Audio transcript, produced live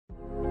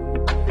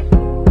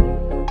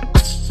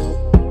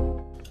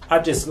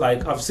artists,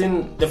 like I've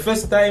seen the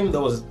first time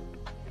there was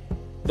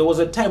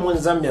a time when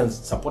Zambians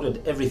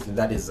supported everything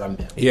that is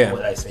Zambian,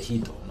 whether it's a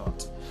hit or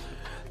not.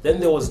 Then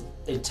there was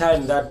a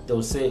time that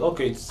they'll say,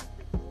 okay, it's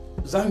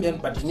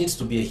Zambian, but it needs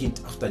to be a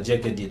hit after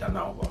JK did an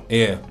album.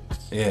 Yeah,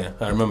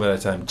 I remember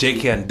that time.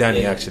 JK and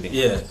Danny actually.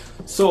 Yeah.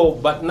 So,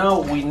 but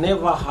now we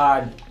never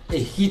had a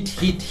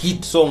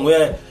hit song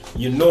where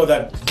you know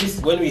that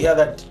this, when we hear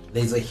that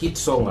there's a hit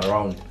song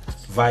around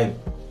vibe,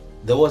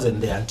 there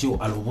wasn't there until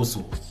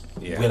Alubusu.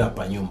 Bwela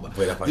Panyumba.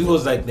 It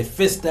was like the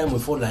first time we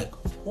felt like,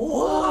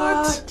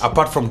 what?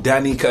 Apart from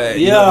Danny, the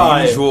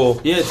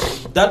usual.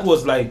 Yes, that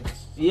was like,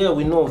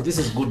 we know this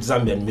is good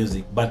Zambian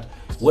music, but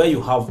where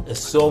you have a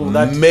song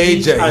that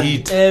major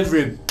hit,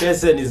 every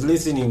person is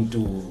listening to.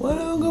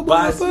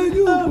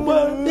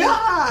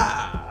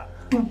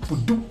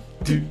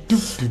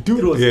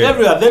 It was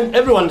everywhere. Then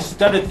everyone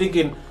started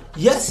thinking,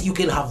 yes, you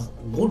can have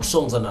good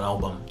songs on an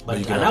album, but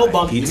an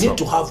album you need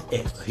to have a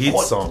hit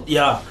song.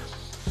 Yeah,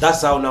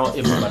 that's how now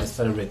everybody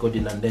started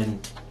recording, and then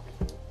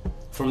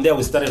from there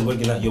we started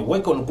working. Like, you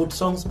work on good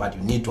songs, but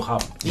you need to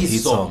have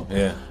this song.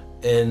 Yeah,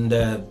 and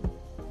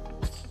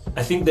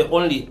I think the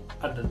only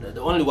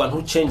one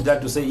who changed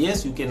that to say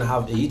yes, you can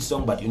have a hit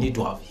song, but you need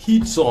to have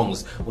hit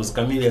songs was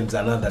Chameleon's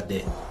Another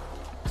Day.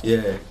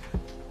 Yeah.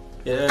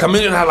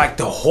 Chameleon had like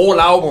the whole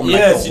album,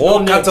 like the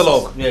whole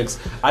catalog. Yes.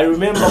 I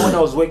remember when I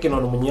was working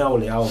on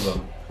Munyaule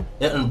album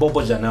and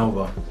Bobojan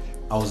album,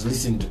 I was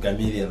listening to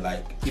Chameleon.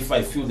 Like, if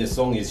I feel the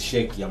song is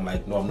shaky, I'm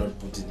like, no, I'm not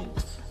putting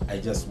it. I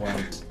just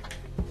want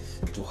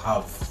to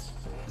have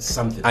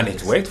something. And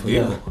it worked for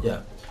you.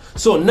 Yeah.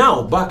 So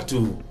now back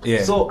to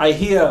so I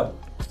hear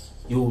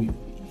you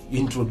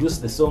introduce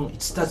the song,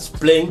 it starts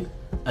playing,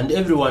 and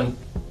everyone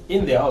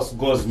in the house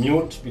goes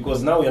mute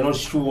because now we're not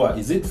sure,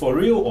 is it for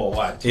real or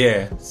what?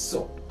 Yeah.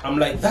 So I'm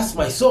like, that's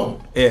my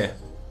song. Yeah.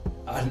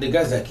 And the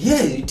guy's like,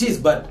 yeah, it is,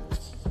 but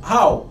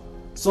how?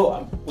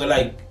 So we're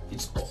like,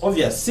 it's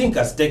obvious, Sync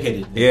has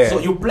taken it. Yeah. So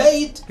you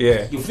play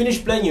it, you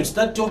finish playing, you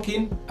start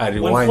talking. And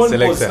when phone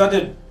calls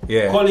started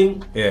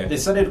calling, they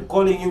started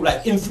calling you,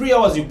 like in 3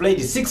 hours you played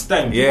it 6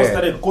 times. People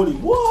started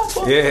calling,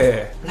 what?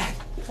 Yeah. Like,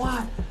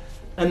 what?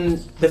 And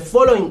the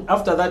following,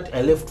 after that,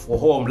 I left for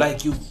home. Like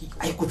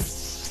I could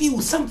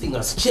feel something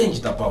has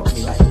changed about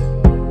me. Like,